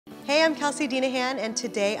Hey, I'm Kelsey Deenihan, and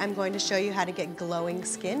today I'm going to show you how to get glowing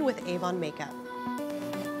skin with Avon makeup. I'm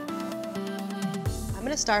going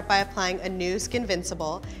to start by applying ANEW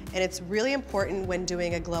Skinvincible, and it's really important when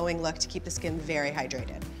doing a glowing look to keep the skin very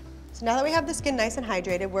hydrated. So now that we have the skin nice and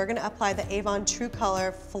hydrated, we're going to apply the Avon True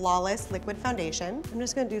Color Flawless Liquid Foundation. I'm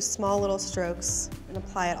just going to do small little strokes and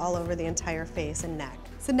apply it all over the entire face and neck.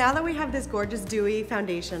 So now that we have this gorgeous dewy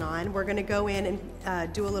foundation on, we're going to go in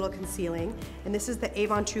and do a little concealing. And this is the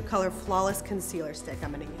Avon True Color Flawless Concealer Stick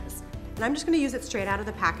I'm going to use. And I'm just going to use it straight out of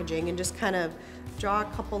the packaging and just kind of draw a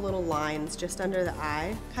couple little lines just under the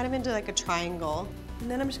eye, kind of into like a triangle.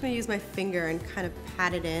 And then I'm just going to use my finger and kind of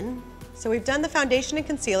pat it in. So we've done the foundation and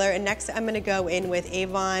concealer, and next I'm going to go in with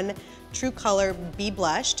Avon True Color Be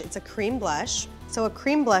Blushed. It's a cream blush. So a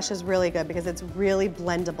cream blush is really good because it's really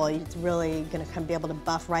blendable. It's really going to be able to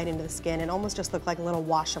buff right into the skin and almost just look like a little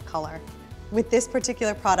wash of color. With this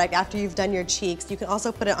particular product, after you've done your cheeks, you can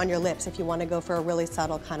also put it on your lips if you want to go for a really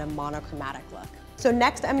subtle kind of monochromatic look. So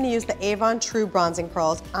next I'm going to use the Avon True Bronzing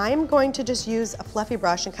Pearls. I'm going to just use a fluffy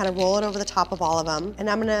brush and kind of roll it over the top of all of them. And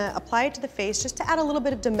I'm going to apply it to the face just to add a little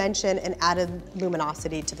bit of dimension and added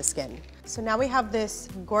luminosity to the skin. So now we have this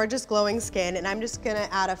gorgeous glowing skin, and I'm just going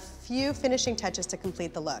to add a few finishing touches to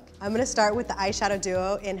complete the look. I'm going to start with the eyeshadow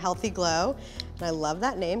duo in Healthy Glow. And I love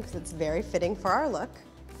that name because it's very fitting for our look.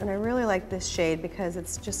 And I really like this shade because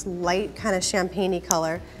it's just light kind of champagne-y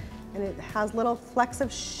color. And it has little flecks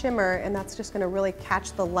of shimmer, and that's just gonna really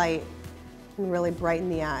catch the light and really brighten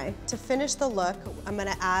the eye. To finish the look, I'm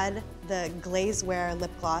gonna add the Glazewear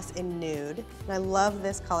lip gloss in Nude. And I love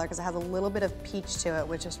this color because it has a little bit of peach to it,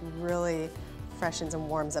 which just really freshens and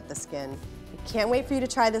warms up the skin. I can't wait for you to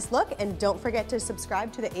try this look, and don't forget to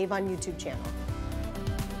subscribe to the Avon YouTube channel.